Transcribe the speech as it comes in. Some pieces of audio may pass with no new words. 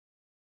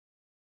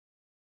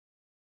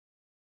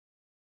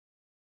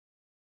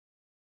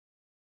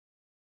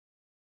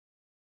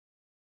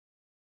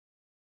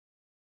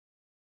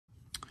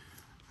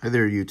Hi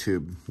there,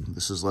 YouTube.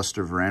 This is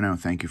Lester Verano.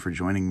 Thank you for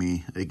joining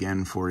me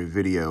again for a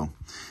video.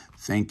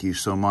 Thank you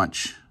so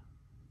much.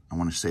 I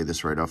want to say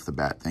this right off the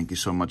bat. Thank you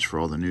so much for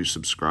all the new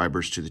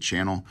subscribers to the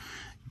channel.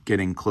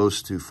 Getting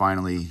close to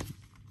finally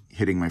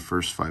hitting my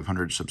first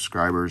 500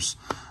 subscribers.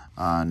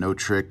 No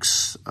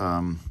tricks,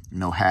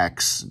 no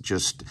hacks,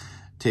 just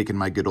taking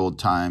my good old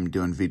time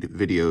doing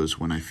videos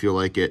when I feel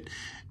like it.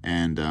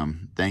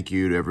 And thank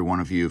you to every one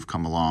of you who've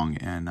come along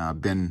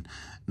and been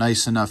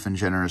nice enough and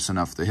generous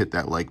enough to hit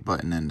that like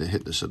button and to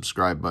hit the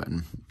subscribe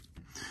button.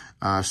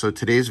 So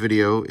today's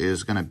video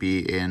is going to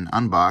be an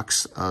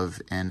unbox of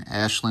an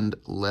Ashland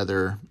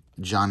Leather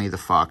Johnny the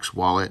Fox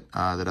wallet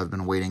that I've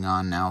been waiting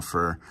on now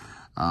for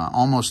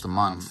almost a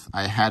month.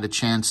 I had a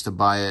chance to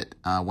buy it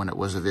when it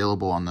was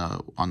available on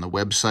the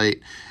website,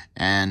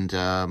 and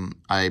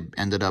I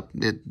ended up,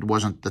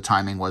 the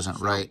timing wasn't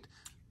right.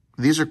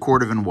 These are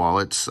Cordovan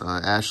wallets.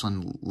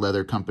 Ashland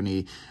Leather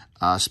Company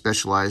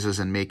specializes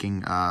in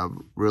making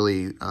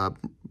really,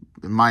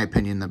 in my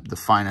opinion, the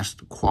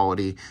finest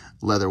quality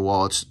leather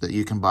wallets that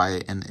you can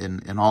buy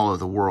in all of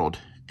the world.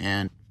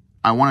 And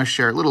I want to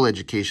share a little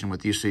education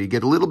with you so you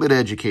get a little bit of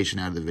education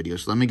out of the video.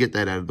 So let me get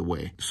that out of the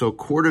way. So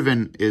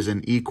Cordovan is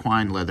an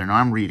equine leather. Now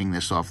I'm reading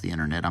this off the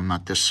internet. I'm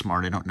not this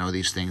smart. I don't know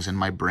these things in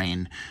my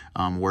brain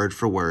word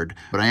for word,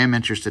 but I am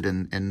interested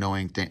in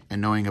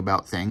knowing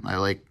about things.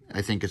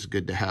 I think it's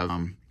good to have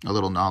a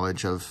little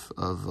knowledge of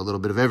a little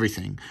bit of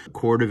everything.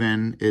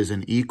 Cordovan is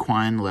an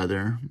equine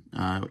leather.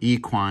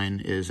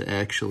 Equine is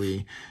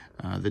actually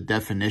the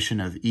definition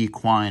of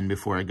equine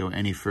before I go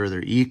any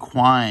further.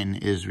 Equine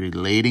is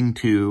relating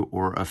to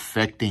or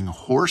affecting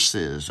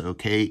horses,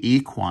 okay?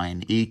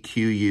 Equine,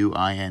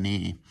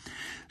 E-Q-U-I-N-E.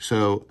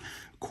 So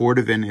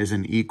Cordovan is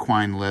an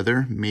equine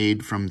leather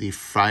made from the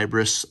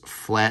fibrous,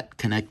 flat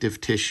connective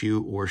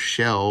tissue or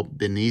shell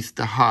beneath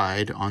the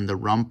hide on the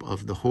rump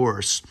of the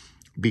horse.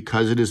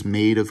 Because it is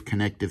made of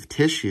connective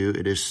tissue,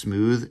 it is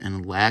smooth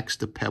and lacks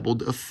the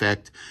pebbled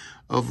effect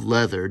of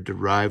leather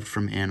derived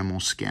from animal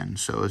skin.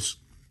 So it's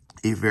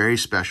a very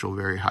special,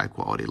 very high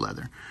quality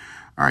leather.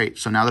 All right,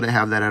 so now that I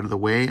have that out of the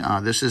way,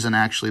 this isn't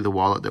actually the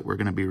wallet that we're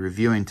going to be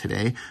reviewing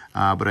today,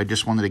 but I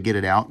just wanted to get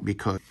it out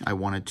because I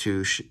wanted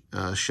to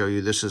show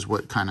you this is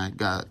what kind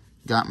of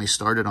got me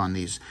started on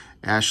these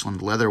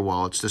Ashland Leather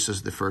wallets. This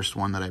is the first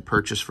one that I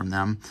purchased from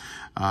them.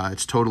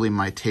 It's totally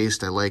my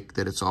taste. I like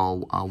that it's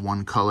all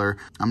one color.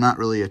 I'm not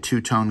really a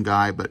two-tone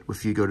guy, but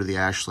if you go to the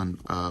Ashland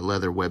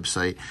Leather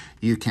website,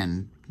 you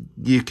can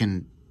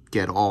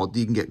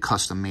get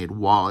custom-made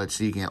wallets.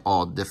 You can get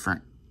all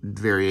different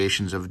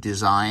variations of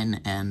design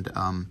and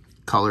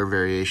color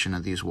variation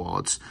of these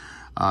wallets.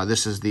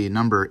 This is the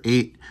number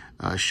 8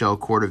 Shell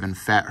Cordovan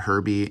Fat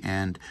Herbie,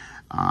 and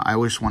I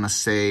always want to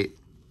say,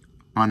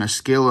 on a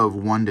scale of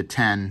 1 to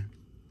 10,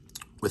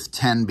 with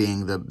 10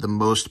 being the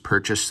most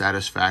purchase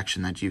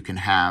satisfaction that you can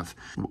have,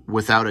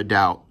 without a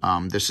doubt,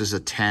 this is a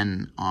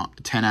 10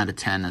 out of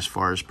 10 as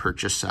far as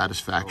purchase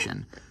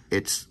satisfaction.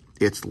 It's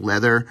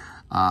leather.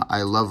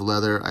 I love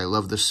leather. I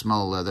love the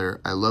smell of leather.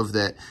 I love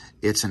that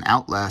it's an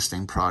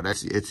outlasting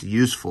product. It's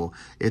useful.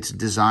 It's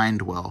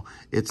designed well.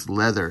 It's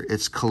leather.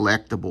 It's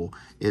collectible.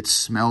 It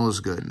smells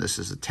good. This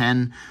is a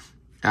 10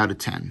 out of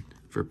 10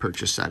 for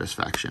purchase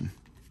satisfaction.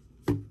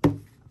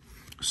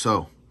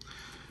 So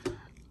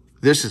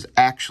this is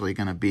actually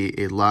going to be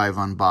a live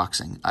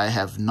unboxing. I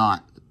have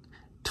not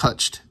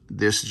touched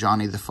this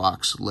Johnny the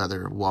Fox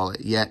leather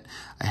wallet yet.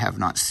 I have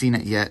not seen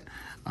it yet.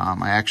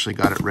 I actually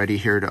got it ready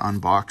here to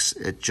unbox.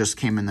 It just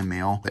came in the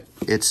mail.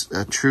 It's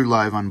a true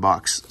live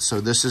unbox. So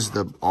this is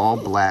the all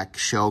black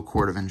Shell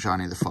Cordovan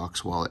Johnny the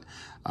Fox wallet.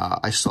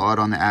 I saw it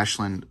on the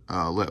Ashland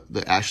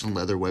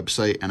Leather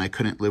website, and I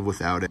couldn't live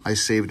without it. I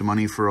saved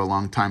money for a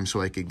long time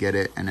so I could get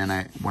it, and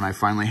then when I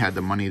finally had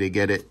the money to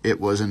get it,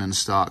 it wasn't in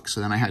stock.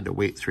 So then I had to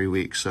wait 3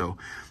 weeks. So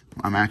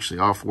I'm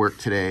actually off work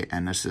today,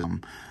 and this is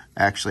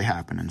actually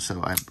happening.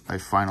 So I'm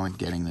finally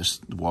getting this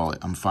wallet.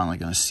 I'm finally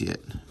going to see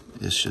it.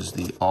 This is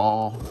the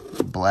all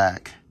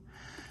black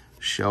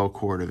Shell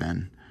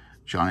Cordovan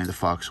Johnny the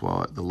Fox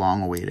wallet, the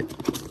long awaited.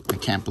 I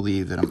can't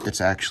believe that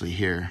it's actually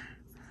here.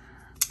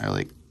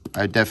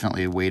 I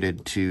definitely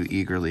waited too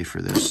eagerly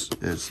for this.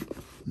 There's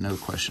no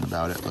question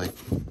about it. Like,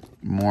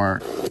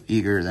 more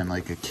eager than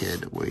like a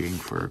kid waiting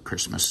for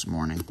Christmas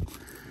morning.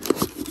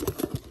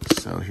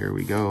 So here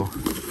we go.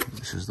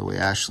 This is the way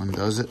Ashland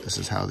does it. This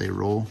is how they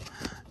roll.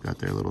 Got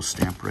their little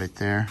stamp right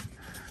there.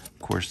 Of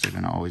course, they're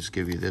gonna always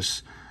give you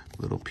this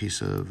little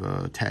piece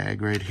of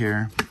tag right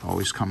here.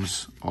 Always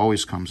comes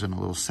in a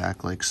little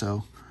sack like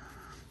so.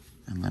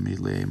 And let me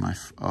lay my,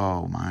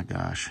 oh my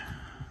gosh.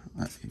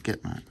 Let me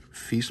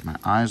feast my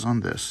eyes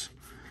on this.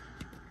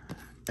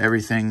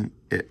 Everything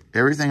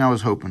I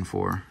was hoping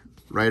for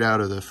right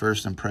out of the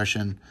first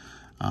impression.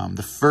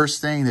 The first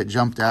thing that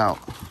jumped out,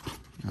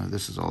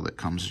 this is all that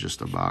comes,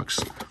 just a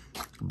box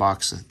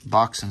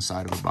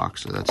inside of a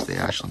box. So that's the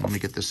Ashland. Let me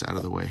get this out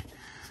of the way.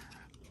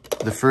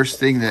 The first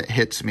thing that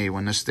hits me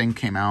when this thing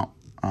came out,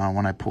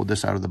 when I pulled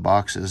this out of the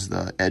box, is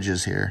the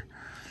edges here.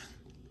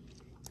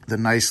 the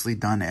nicely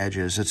done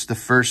edges. It's the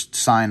first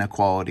sign of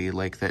quality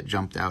like that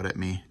jumped out at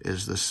me,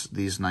 is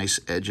these nice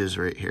edges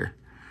right here.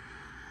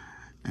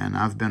 And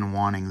I've been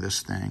wanting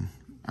this thing.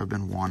 I've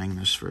been wanting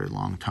this for a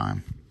long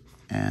time.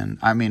 And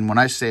I mean, when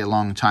I say a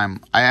long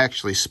time, I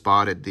actually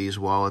spotted these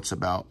wallets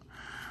about,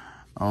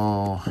 I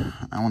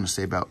want to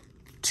say about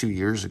 2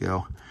 years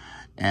ago.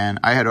 And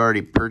I had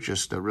already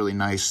purchased a really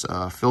nice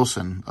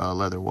Filson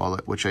leather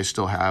wallet, which I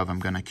still have. I'm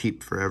going to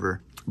keep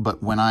forever.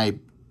 But when I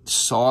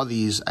saw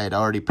these, I had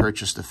already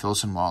purchased the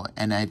Filson wallet,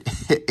 and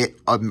it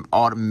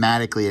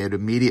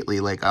immediately,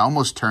 like, I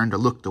almost turned to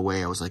look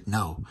away. I was like,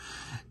 no,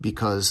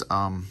 because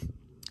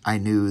I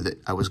knew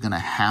that I was going to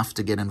have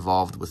to get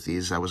involved with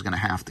these. I was going to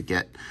have to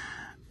get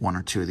 1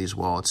 or 2 of these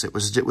wallets. It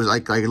was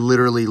like I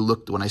literally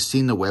looked when I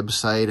seen the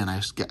website,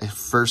 and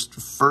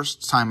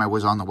first time I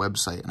was on the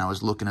website, and I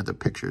was looking at the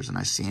pictures, and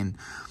I seen,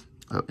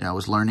 I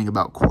was learning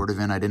about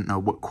Cordovan. I didn't know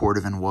what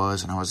Cordovan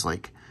was, and I was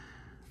like,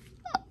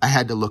 I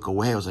had to look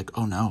away. I was like,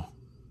 oh no,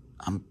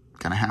 I'm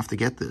gonna have to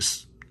get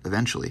this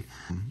eventually,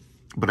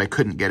 but I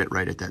couldn't get it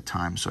right at that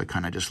time, so I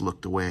kind of just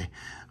looked away.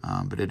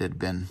 But it had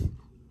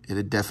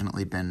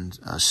definitely been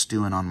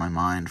stewing on my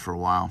mind for a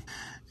while,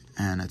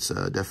 and it's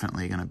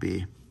definitely gonna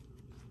be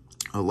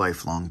a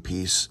lifelong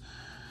piece.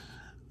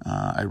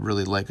 I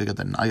really like. I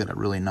got a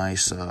really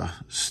nice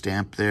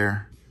stamp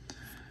there.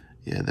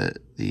 Yeah,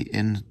 the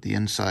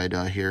inside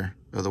here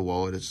of the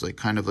wallet, it's like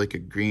kind of like a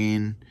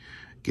green,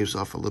 gives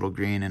off a little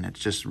green, and it's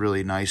just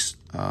really nice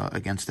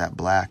against that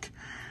black.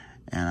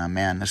 And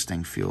man, this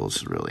thing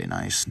feels really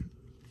nice.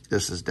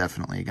 This is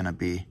definitely going to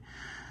be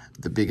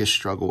the biggest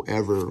struggle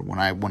ever when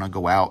I want to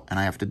go out and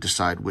I have to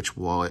decide which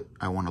wallet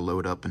I want to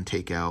load up and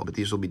take out. But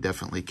these will be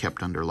definitely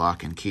kept under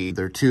lock and key.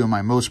 They're 2 of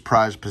my most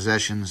prized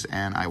possessions,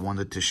 and I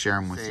wanted to share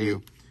them with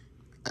you.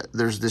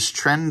 There's this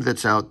trend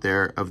that's out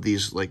there of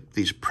these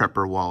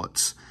prepper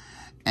wallets.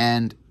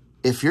 And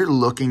if you're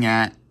looking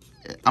at,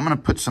 I'm going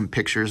to put some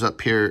pictures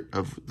up here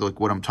of like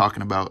what I'm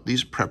talking about.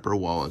 These prepper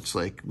wallets,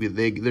 like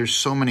there's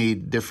so many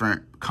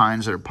different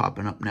kinds that are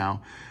popping up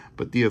now,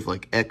 but you have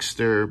like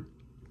Exter,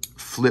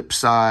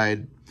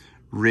 Flipside,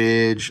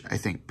 Ridge. I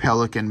think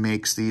Pelican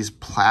makes these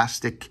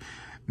plastic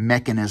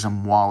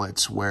mechanism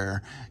wallets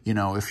where, you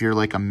know, if you're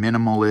like a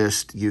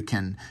minimalist, you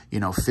can, you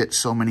know, fit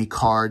so many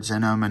cards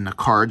in them, and the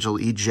cards will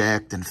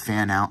eject and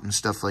fan out and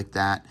stuff like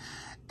that.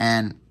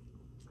 And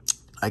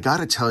I got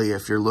to tell you,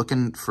 if you're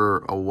looking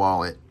for a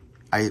wallet,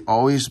 I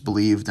always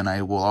believed, and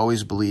I will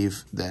always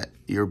believe, that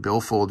your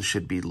billfold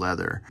should be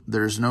leather.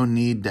 There's no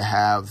need to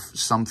have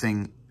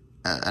something,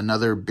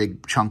 another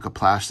big chunk of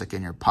plastic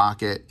in your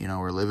pocket. You know,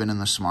 we're living in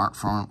the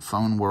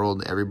smartphone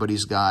world.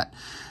 Everybody's got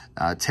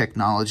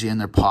technology in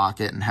their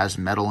pocket and has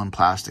metal and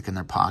plastic in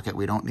their pocket.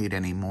 We don't need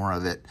any more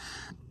of it.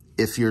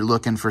 If you're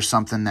looking for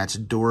something that's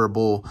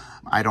durable,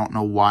 I don't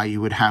know why you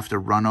would have to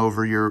run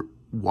over your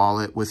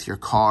wallet with your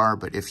car,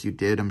 but if you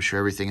did, I'm sure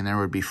everything in there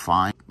would be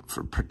fine.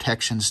 For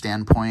protection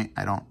standpoint,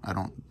 I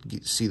don't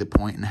see the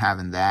point in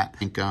having that. I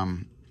think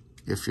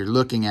if you're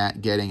looking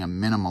at getting a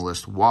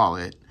minimalist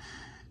wallet,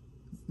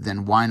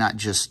 then why not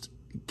just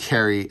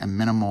carry a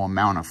minimal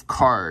amount of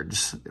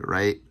cards,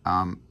 right?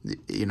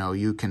 You know,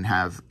 you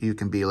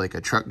can be like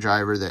a truck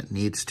driver that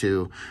needs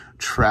to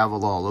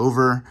travel all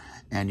over,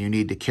 and you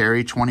need to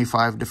carry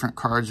 25 different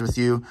cards with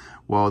you.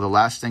 Well, the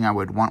last thing I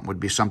would want would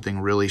be something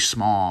really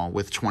small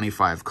with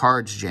 25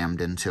 cards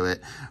jammed into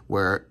it,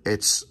 where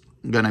it's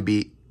going to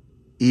be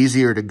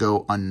easier to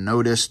go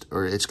unnoticed,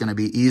 or it's going to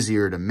be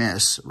easier to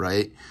miss,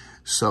 right?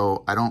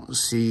 So I don't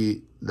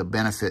see the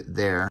benefit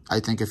there. I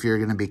think if you're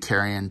going to be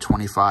carrying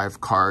 25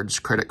 cards,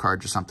 credit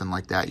cards or something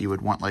like that, you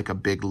would want like a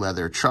big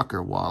leather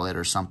trucker wallet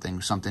or something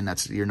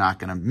that's you're not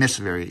going to miss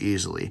very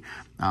easily,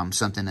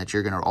 something that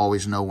you're going to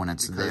always know when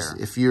it's there.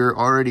 If you're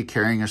already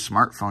carrying a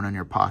smartphone in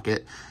your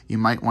pocket, you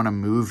might want to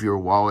move your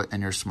wallet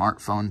and your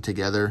smartphone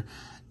together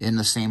in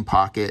the same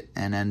pocket,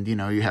 and then, you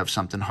know, you have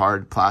something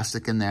hard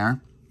plastic in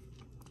there.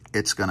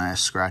 It's going to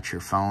scratch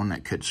your phone.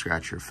 It could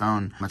scratch your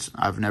phone.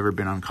 I've never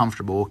been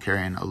uncomfortable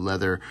carrying a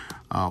leather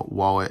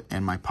wallet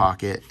in my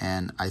pocket.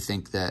 And I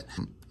think that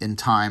in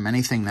time,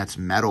 anything that's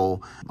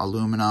metal,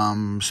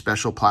 aluminum,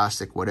 special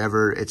plastic,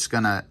 whatever, it's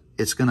going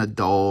to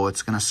dull.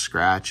 It's going to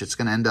scratch. It's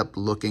going to end up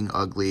looking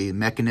ugly.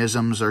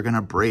 Mechanisms are going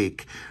to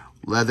break.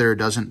 Leather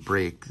doesn't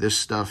break. This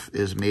stuff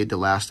is made to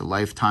last a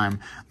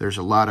lifetime. There's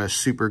a lot of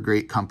super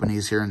great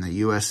companies here in the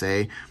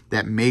USA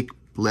that make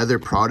leather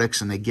products,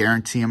 and they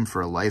guarantee them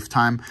for a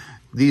lifetime.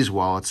 These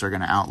wallets are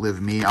going to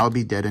outlive me. I'll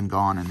be dead and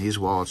gone, and these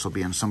wallets will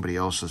be in somebody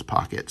else's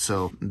pocket.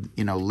 So,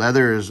 you know,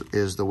 leather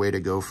is the way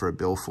to go for a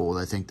billfold.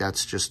 I think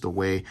that's just the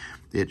way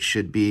it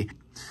should be.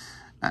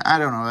 I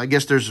don't know. I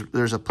guess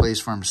there's a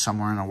place for them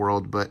somewhere in the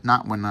world, but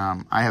not when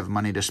I have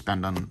money to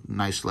spend on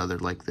nice leather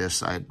like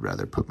this. I'd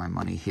rather put my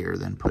money here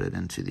than put it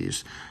into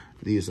these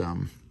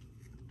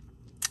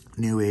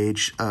new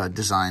age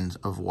designs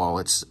of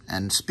wallets.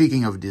 And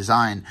speaking of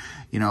design,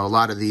 you know, a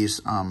lot of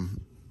these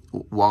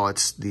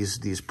wallets, these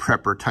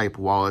prepper type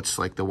wallets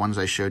like the ones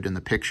I showed in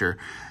the picture,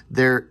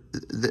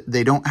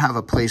 they don't have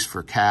a place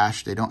for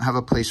cash. They don't have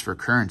a place for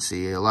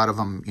currency. A lot of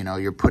them, you know,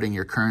 you're putting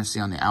your currency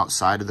on the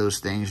outside of those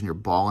things and you're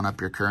balling up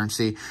your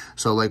currency.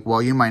 So like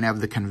while you might have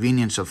the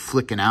convenience of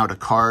flicking out a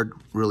card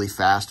really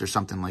fast or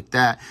something like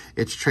that,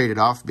 it's traded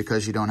off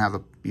because you don't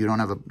have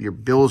your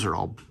bills are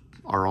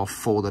all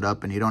folded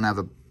up and you don't have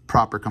a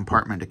proper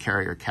compartment to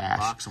carry your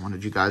cash. I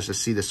wanted you guys to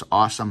see this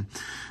awesome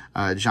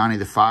Johnny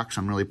the Fox.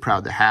 I'm really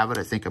proud to have it.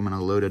 I think I'm going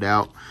to load it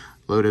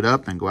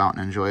up and go out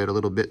and enjoy it a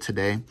little bit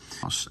today.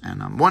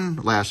 And one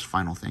last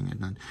final thing,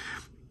 and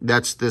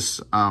that's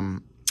this.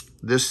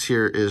 This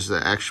here is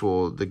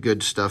the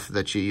good stuff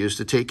that you use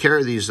to take care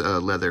of these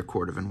leather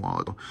Cordovan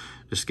wallets.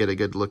 Just get a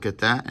good look at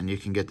that, and you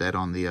can get that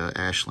on the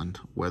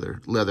Ashland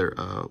Leather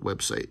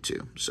website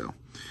too. So,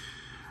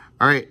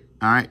 all right,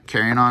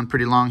 carrying on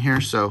pretty long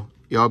here. So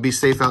y'all be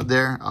safe out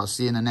there. I'll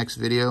see you in the next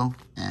video,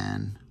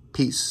 and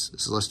peace.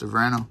 This is Lester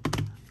Verano.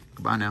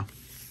 Goodbye now.